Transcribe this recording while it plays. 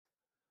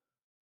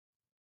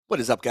What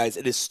is up, guys?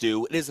 It is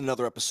Stu. It is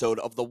another episode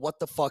of the What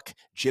the Fuck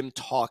Gym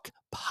Talk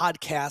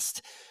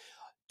podcast.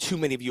 Too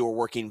many of you are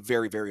working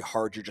very, very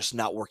hard. You're just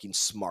not working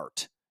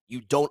smart. You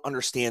don't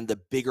understand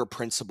the bigger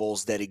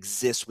principles that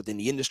exist within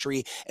the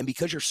industry. And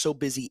because you're so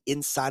busy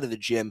inside of the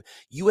gym,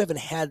 you haven't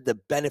had the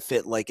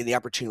benefit, like in the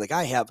opportunity like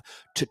I have,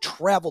 to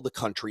travel the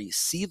country,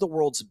 see the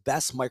world's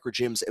best micro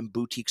gyms and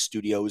boutique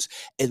studios,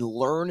 and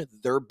learn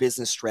their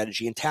business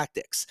strategy and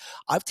tactics.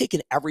 I've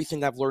taken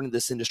everything I've learned in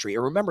this industry.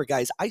 And remember,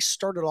 guys, I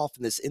started off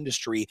in this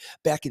industry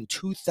back in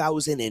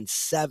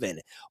 2007,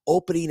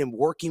 opening and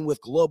working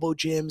with Globo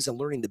gyms and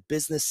learning the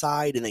business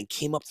side, and then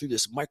came up through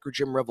this micro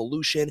gym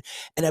revolution.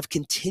 And I've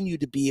continued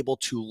to be able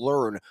to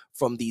learn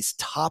from these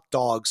top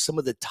dogs, some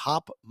of the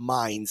top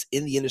minds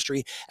in the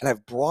industry. And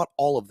I've brought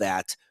all of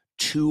that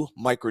to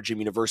Micro Gym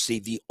University,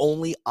 the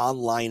only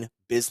online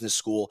business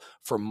school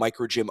for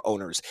micro gym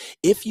owners.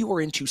 If you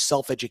are into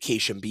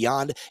self-education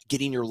beyond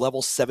getting your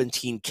level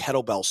 17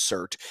 kettlebell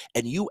cert,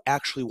 and you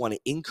actually want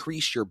to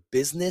increase your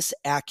business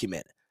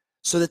acumen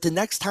so that the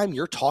next time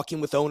you're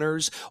talking with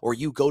owners or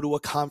you go to a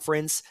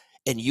conference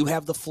and you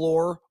have the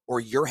floor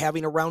or you're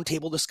having a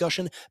roundtable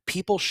discussion,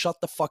 people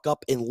shut the fuck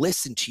up and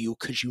listen to you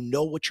because you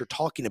know what you're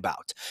talking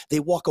about.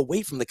 They walk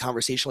away from the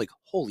conversation like,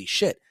 holy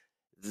shit,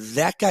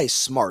 that guy's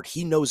smart.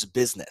 He knows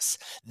business.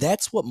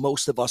 That's what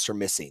most of us are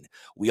missing.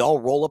 We all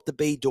roll up the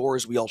bay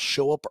doors. We all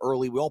show up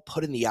early. We all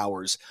put in the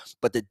hours.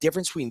 But the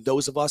difference between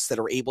those of us that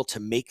are able to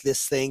make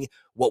this thing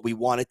what we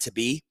want it to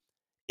be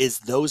is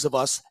those of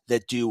us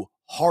that do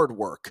hard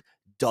work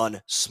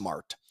done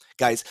smart.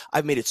 Guys,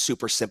 I've made it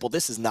super simple.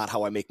 This is not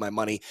how I make my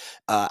money.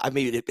 I've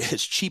made it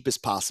as cheap as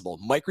possible.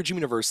 Micro Gym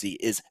University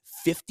is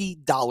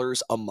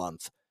 $50 a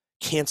month.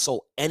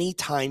 Cancel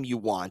anytime you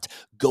want.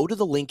 Go to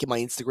the link in my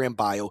Instagram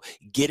bio,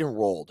 get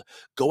enrolled.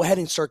 Go ahead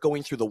and start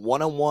going through the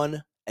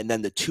 101 and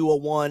then the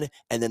 201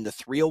 and then the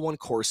 301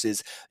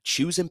 courses.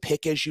 Choose and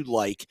pick as you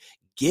like.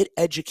 Get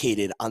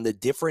educated on the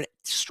different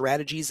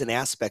strategies and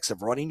aspects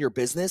of running your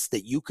business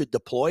that you could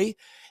deploy.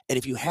 And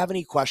if you have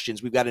any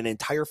questions, we've got an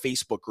entire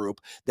Facebook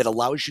group that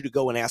allows you to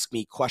go and ask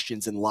me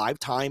questions in live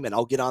time, and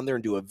I'll get on there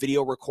and do a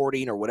video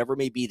recording or whatever it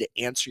may be to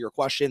answer your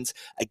questions.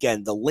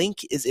 Again, the link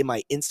is in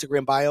my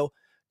Instagram bio.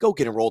 Go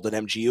get enrolled in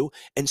MGU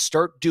and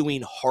start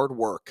doing hard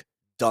work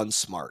done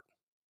smart.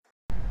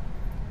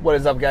 What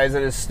is up, guys?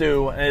 It is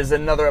Stu, and it is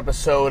another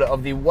episode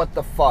of the What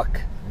the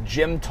Fuck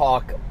Gym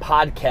Talk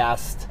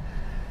podcast.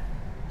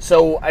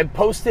 So I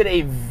posted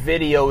a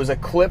video, it was a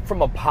clip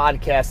from a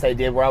podcast I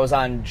did where I was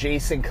on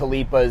Jason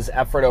Khalipa's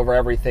Effort Over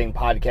Everything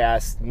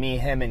podcast. Me,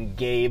 him, and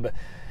Gabe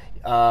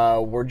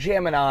were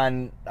jamming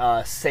on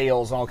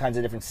sales and all kinds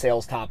of different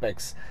sales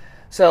topics.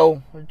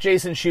 So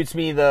Jason shoots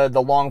me the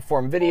long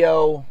form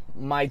video.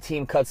 My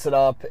team cuts it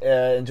up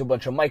into a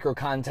bunch of micro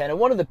content. And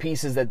one of the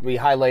pieces that we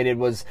highlighted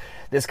was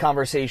this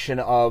conversation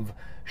of,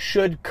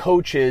 should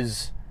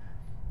coaches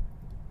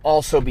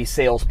also be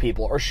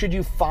salespeople, or should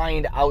you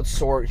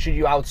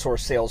outsource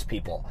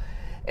salespeople?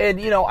 And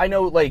I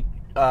know like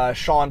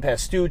Sean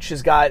Pastuch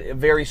has got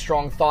very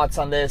strong thoughts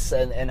on this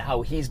and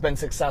how he's been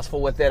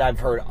successful with it.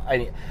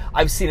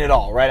 I've seen it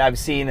all, right? I've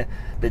seen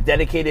the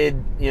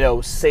dedicated,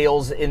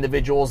 sales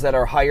individuals that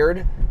are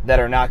hired that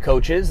are not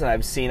coaches, and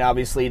I've seen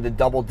obviously the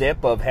double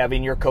dip of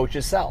having your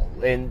coaches sell,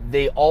 and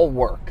they all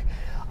work.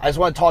 I just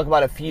want to talk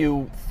about a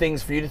few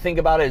things for you to think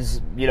about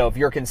as, if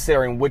you're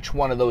considering which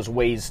one of those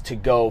ways to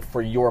go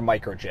for your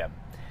micro gym.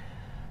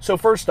 So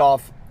first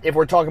off, if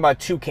we're talking about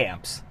two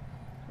camps,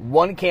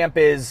 one camp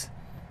is,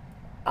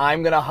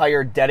 I'm going to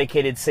hire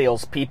dedicated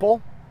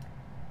salespeople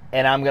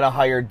and I'm going to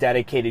hire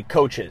dedicated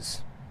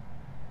coaches.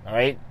 All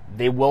right?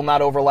 They will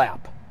not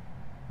overlap.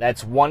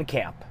 That's one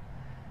camp.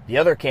 The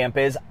other camp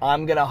is,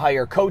 I'm going to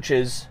hire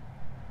coaches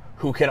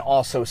who can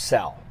also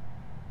sell.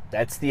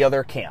 That's the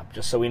other camp,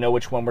 just so we know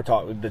which one we're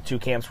talking, the two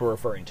camps we're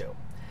referring to.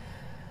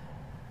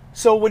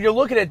 So when you're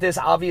looking at this,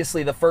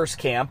 obviously the first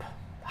camp,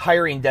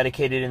 hiring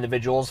dedicated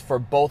individuals for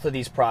both of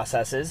these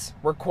processes,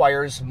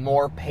 requires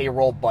more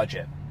payroll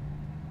budget.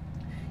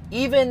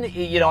 Even,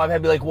 I've had to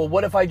be like, well,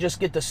 what if I just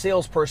get the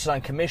salesperson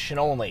on commission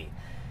only?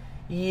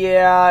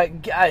 Yeah,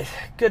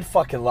 good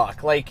fucking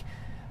luck. Like,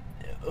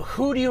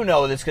 who do you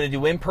know that's going to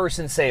do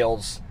in-person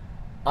sales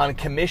on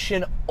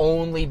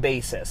commission-only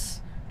basis?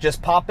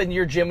 Just pop into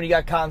your gym when you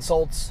got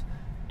consults,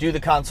 do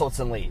the consults,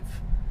 and leave.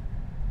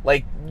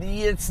 Like,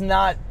 it's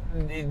not,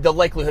 the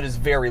likelihood is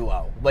very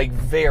low. Like,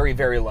 very,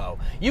 very low.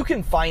 You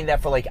can find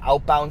that for, like,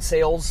 outbound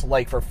sales,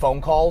 like for phone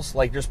calls.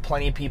 Like, there's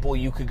plenty of people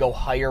you could go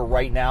hire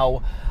right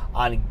now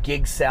on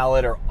Gig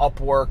Salad or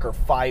Upwork or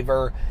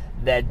Fiverr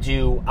that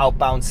do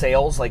outbound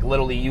sales. Like,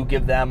 literally, you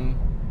give them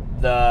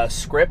the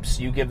scripts,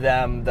 you give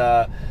them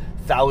the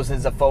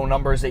thousands of phone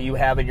numbers that you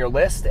have in your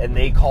list, and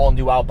they call and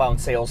do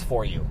outbound sales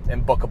for you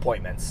and book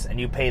appointments, and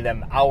you pay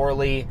them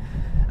hourly.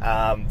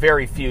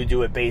 Very few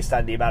do it based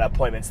on the amount of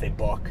appointments they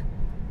book.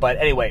 But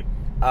anyway,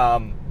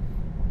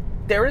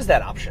 there is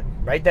that option,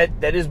 right?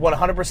 That is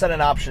 100%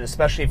 an option,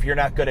 especially if you're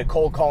not good at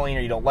cold calling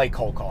or you don't like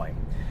cold calling.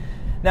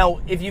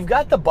 Now, if you've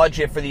got the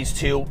budget for these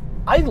two,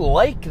 I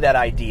like that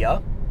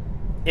idea.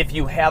 if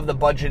you have the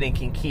budget and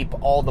can keep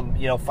all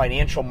the,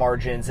 financial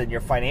margins and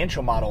your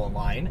financial model in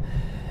line.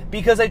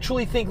 Because I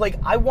truly think, like,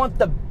 I want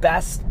the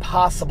best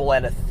possible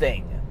at a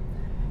thing.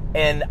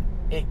 And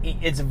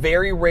it's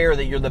very rare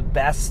that you're the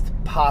best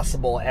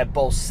possible at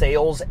both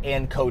sales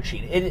and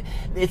coaching.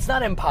 It's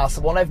not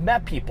impossible, and I've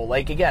met people.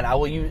 Like, again,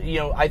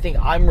 I think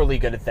I'm really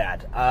good at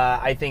that.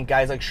 I think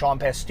guys like Sean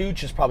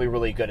Pastuch is probably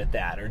really good at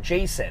that, or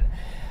Jason.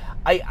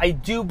 I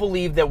do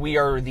believe that we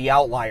are the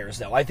outliers,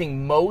 though. I think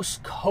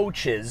most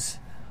coaches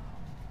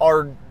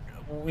are,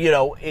 they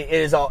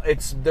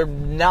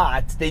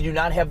do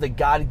not have the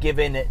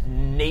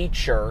God-given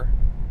nature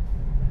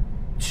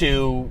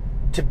to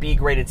be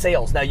great at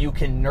sales. Now, you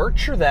can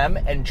nurture them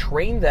and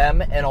train them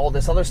and all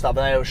this other stuff.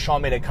 And I know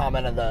Sean made a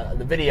comment on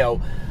the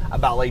video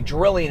about, like,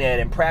 drilling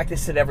it and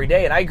practice it every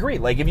day. And I agree.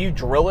 Like, if you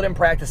drill it and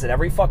practice it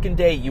every fucking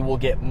day, you will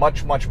get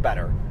much, much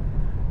better,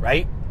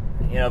 right?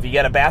 If you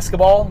get a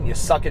basketball, you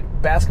suck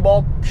at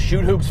basketball,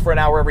 shoot hoops for an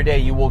hour every day,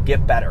 you will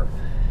get better.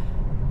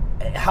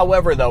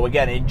 However, though,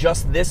 again, in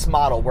just this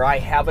model where I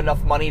have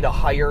enough money to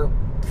hire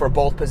for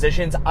both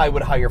positions, I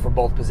would hire for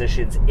both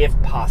positions if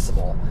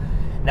possible.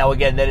 Now,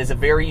 again, that is a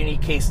very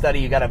unique case study.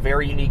 You got a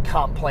very unique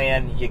comp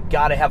plan. You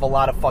got to have a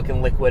lot of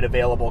fucking liquid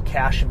available,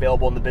 cash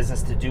available in the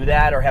business to do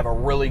that, or have a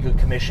really good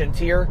commission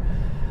tier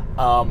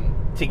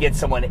to get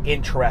someone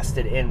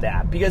interested in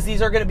that. Because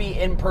these are going to be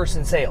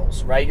in-person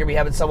sales, right? You're going to be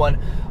having someone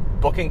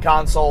booking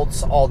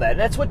consults, all that. And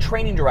that's what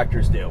training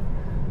directors do.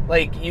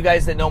 Like, you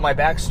guys that know my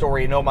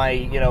backstory, know my,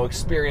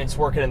 experience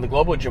working in the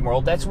global gym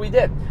world, that's what we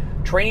did.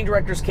 Training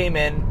directors came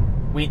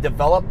in. We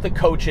developed the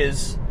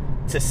coaches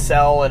to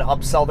sell and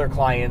upsell their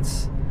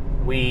clients.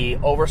 We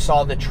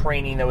oversaw the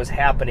training that was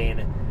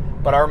happening,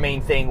 but our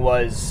main thing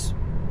was,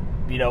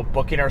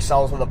 booking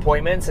ourselves with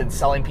appointments and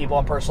selling people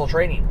on personal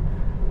training.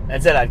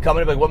 That's it. I'd come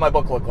in and be like, what my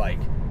book look like?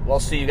 Well,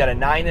 so you got a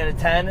 9 and a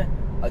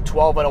 10, a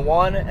 12 and a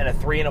 1, and a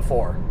 3 and a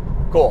 4.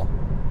 Cool.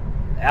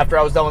 After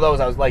I was done with those,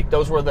 I was like,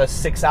 those were the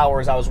 6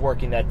 hours I was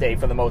working that day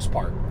for the most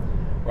part,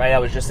 right? I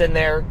was just in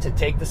there to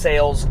take the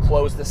sales,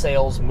 close the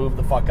sales, move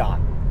the fuck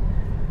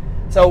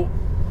on. So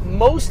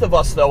most of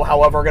us, though,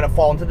 however, are going to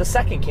fall into the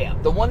second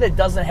camp, the one that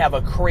doesn't have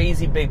a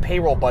crazy big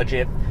payroll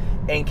budget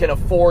and can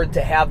afford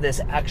to have this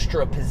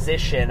extra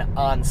position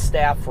on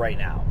staff right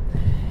now.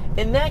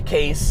 In that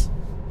case,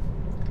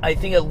 I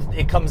think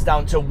it comes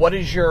down to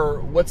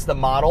what's the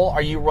model?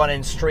 Are you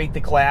running straight to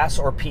class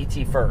or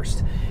PT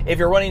first? If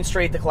you're running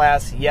straight to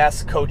class,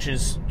 yes,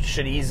 coaches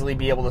should easily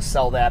be able to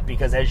sell that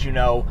because, as you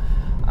know,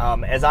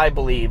 as I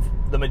believe,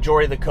 the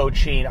majority of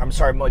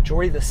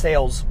the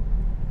sales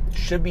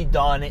should be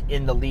done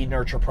in the lead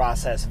nurture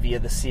process via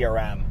the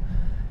CRM.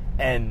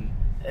 And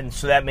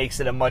so that makes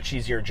it a much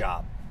easier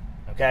job,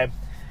 okay?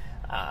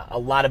 A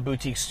lot of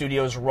boutique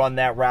studios run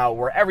that route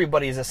where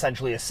everybody is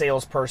essentially a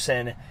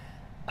salesperson.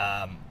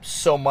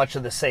 So much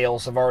of the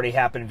sales have already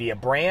happened via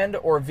brand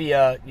or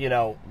via,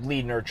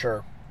 lead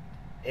nurture.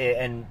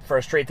 And for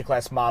a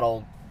straight-to-class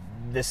model,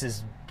 this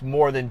is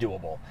more than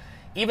doable.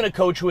 Even a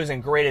coach who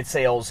isn't great at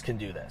sales can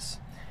do this.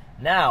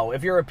 Now,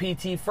 if you're a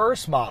PT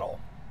first model,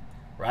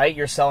 right,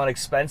 you're selling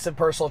expensive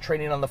personal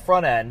training on the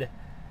front end,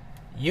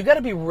 you got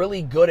to be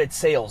really good at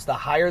sales the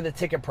higher the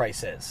ticket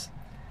price is.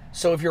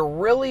 So if you're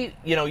really,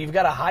 you've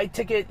got a high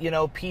ticket,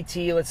 PT,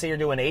 let's say you're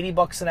doing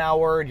 $80 an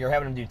hour and you're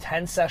having them do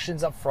 10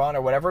 sessions up front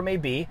or whatever it may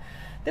be,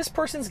 this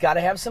person's got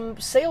to have some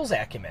sales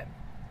acumen.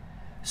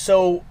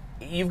 So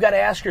you've got to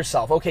ask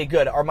yourself, okay,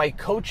 good, are my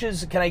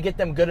coaches, can I get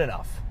them good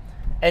enough?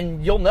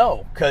 And you'll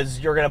know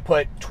because you're going to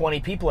put 20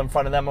 people in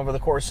front of them over the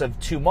course of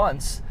 2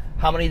 months.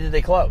 How many did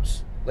they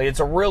close? Like, it's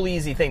a real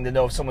easy thing to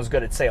know if someone's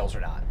good at sales or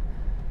not.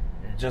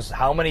 Just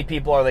how many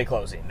people are they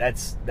closing?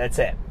 That's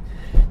it.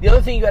 The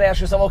other thing you got to ask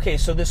yourself, okay,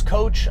 so this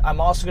coach,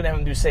 I'm also going to have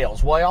him do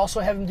sales. Will I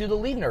also have him do the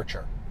lead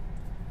nurture?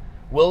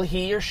 Will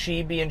he or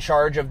she be in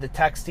charge of the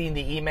texting,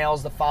 the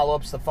emails, the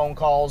follow-ups, the phone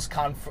calls,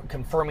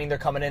 confirming they're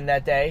coming in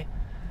that day?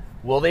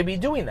 Will they be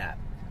doing that?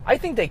 I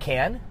think they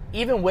can.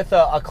 Even with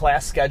a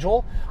class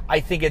schedule, I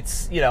think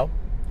it's,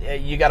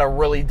 you got to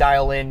really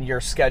dial in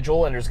your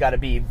schedule, and there's got to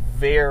be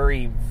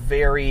very,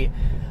 very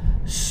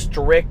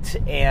strict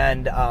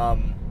and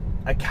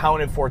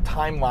accounted for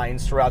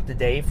timelines throughout the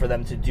day for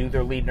them to do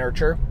their lead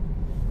nurture,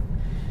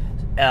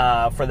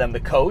 for them to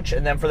coach,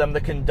 and then for them to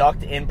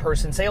conduct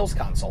in-person sales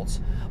consults.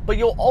 But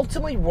you'll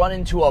ultimately run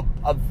into a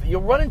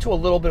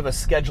little bit of a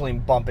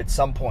scheduling bump at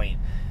some point,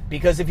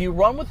 because if you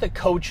run with the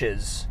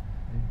coaches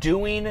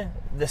doing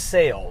the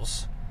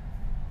sales,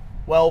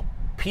 well,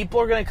 people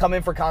are going to come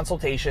in for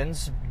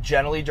consultations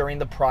generally during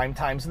the prime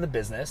times of the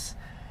business.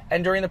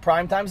 And during the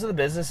prime times of the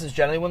business is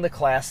generally when the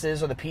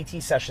classes or the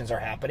PT sessions are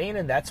happening,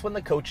 and that's when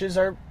the coaches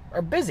are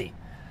busy.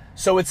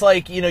 So it's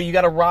like, you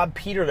got to rob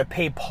Peter to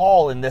pay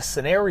Paul in this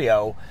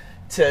scenario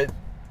to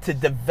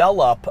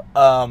develop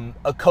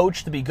a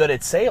coach to be good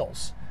at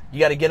sales. You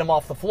got to get them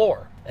off the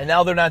floor. And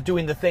now they're not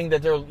doing the thing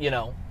that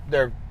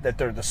they're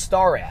the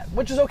star at,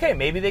 which is okay.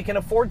 Maybe they can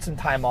afford some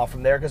time off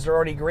from there because they're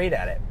already great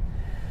at it.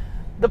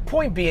 the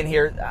point being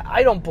here,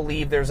 I don't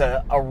believe there's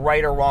a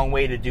right or wrong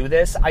way to do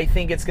this. I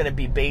think it's going to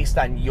be based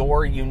on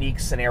your unique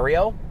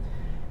scenario.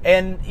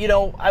 And,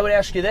 I would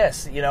ask you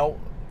this,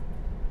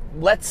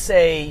 let's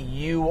say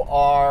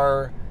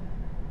you're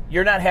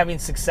not having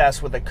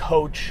success with a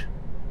coach.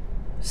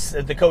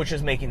 The coach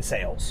is making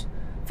sales.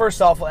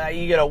 First off,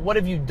 what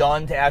have you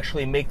done to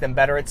actually make them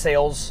better at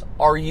sales?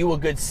 Are you a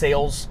good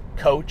sales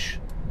coach?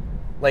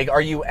 Like,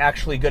 are you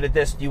actually good at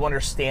this? Do you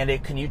understand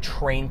it? Can you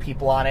train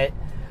people on it?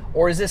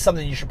 Or is this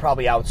something you should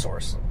probably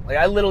outsource? Like,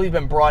 I literally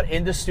been brought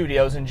into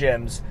studios and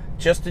gyms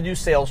just to do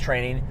sales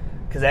training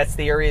because that's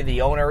the area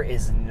the owner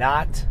is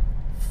not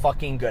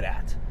fucking good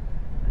at.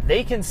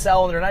 They can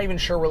sell and they're not even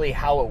sure really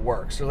how it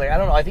works. They're like, I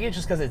don't know. I think it's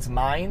just because it's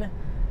mine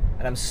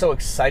and I'm so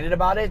excited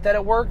about it that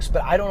it works,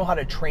 but I don't know how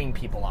to train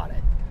people on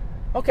it.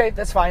 Okay,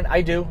 that's fine.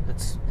 I do.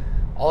 That's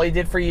all I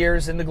did for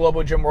years in the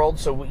Globo Gym world.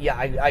 So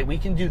yeah, we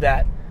can do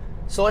that.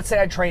 So let's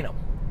say I train them.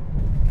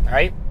 All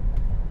right.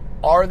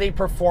 Are they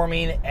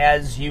performing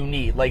as you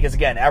need? Like, as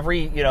again,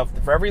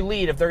 for every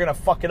lead, if they're going to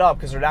fuck it up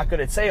because they're not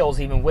good at sales,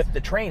 even with the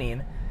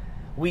training,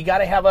 we got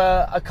to have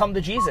a come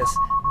to Jesus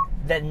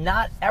that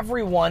not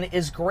everyone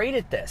is great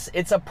at this.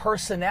 It's a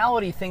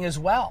personality thing as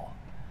well.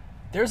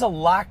 There's a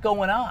lot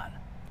going on.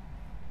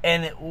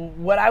 And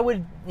what I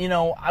would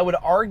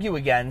argue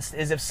against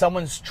is if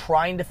someone's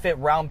trying to fit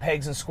round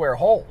pegs in square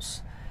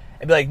holes.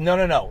 I'd be like,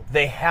 no,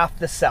 they have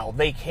to sell.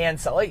 They can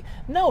sell. Like,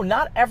 no,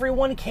 not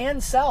everyone can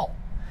sell.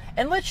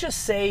 And let's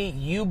just say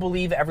you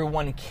believe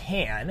everyone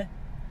can.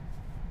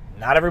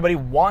 Not everybody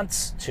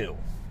wants to.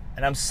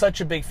 And I'm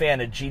such a big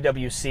fan of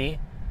GWC.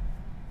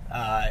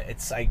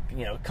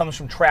 It comes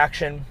from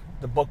Traction,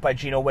 the book by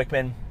Gino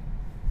Wickman.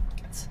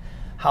 It's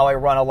how I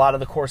run a lot of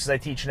the courses I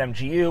teach at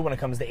MGU when it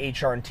comes to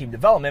HR and team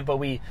development. But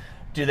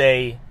do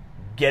they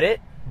get it?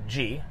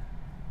 G.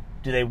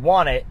 Do they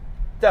want it?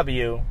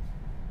 W.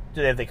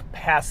 Do they have the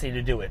capacity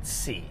to do it?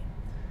 C.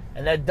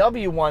 And that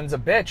W one's a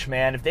bitch,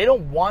 man. If they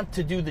don't want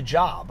to do the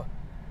job,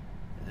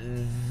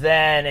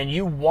 and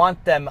you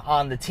want them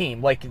on the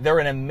team, like they're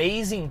an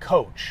amazing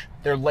coach.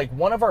 They're like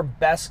one of our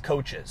best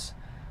coaches,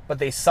 but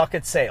they suck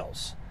at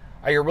sales.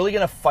 Are you really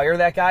going to fire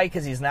that guy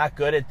because he's not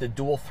good at the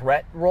dual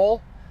threat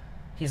role?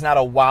 He's not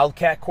a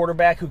wildcat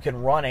quarterback who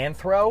can run and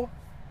throw.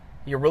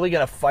 You're really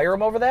going to fire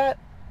him over that?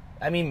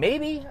 I mean,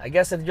 maybe. I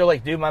guess if you're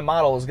like, dude, my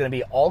model is going to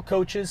be all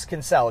coaches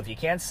can sell. If you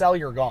can't sell,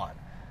 you're gone.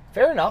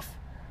 Fair enough.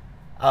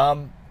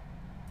 I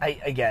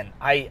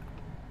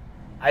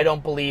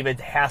don't believe it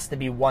has to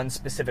be one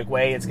specific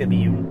way. It's going to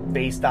be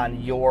based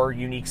on your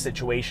unique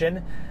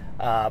situation.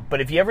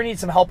 But if you ever need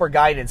some help or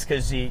guidance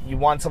because you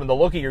want someone to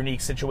look at your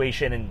unique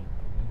situation and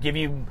give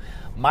you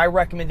my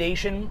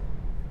recommendation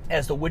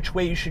as to which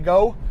way you should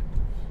go,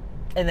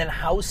 and then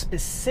how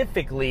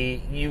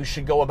specifically you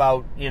should go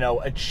about,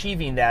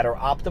 achieving that or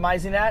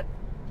optimizing that,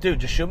 dude,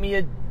 just shoot me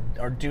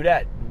or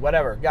dudette,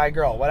 whatever, guy,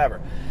 girl, whatever.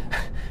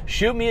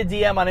 Shoot me a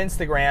DM on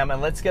Instagram and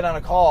let's get on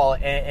a call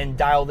and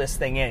dial this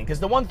thing in.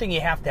 Because the one thing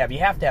you have to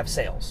have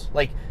sales.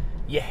 Like,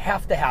 you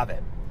have to have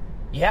it.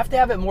 You have to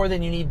have it more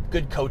than you need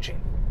good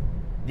coaching.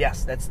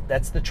 Yes,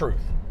 that's the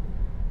truth.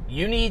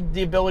 You need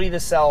the ability to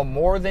sell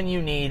more than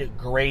you need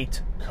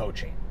great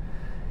coaching.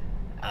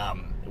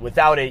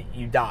 Without it,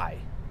 you die.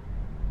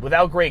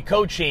 Without great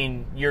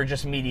coaching, you're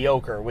just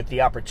mediocre with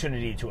the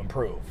opportunity to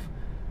improve.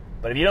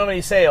 But if you don't have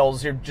any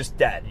sales, you're just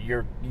dead.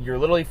 You're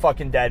literally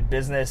fucking dead.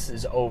 Business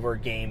is over.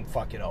 Game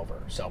fucking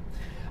over. So, all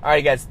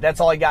right, guys, that's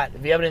all I got.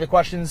 If you have any other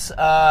questions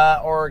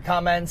or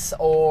comments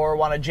or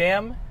want to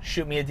jam,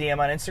 shoot me a DM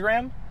on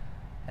Instagram.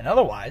 And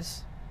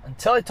otherwise,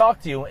 until I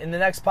talk to you in the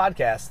next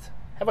podcast,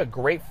 have a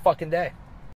great fucking day.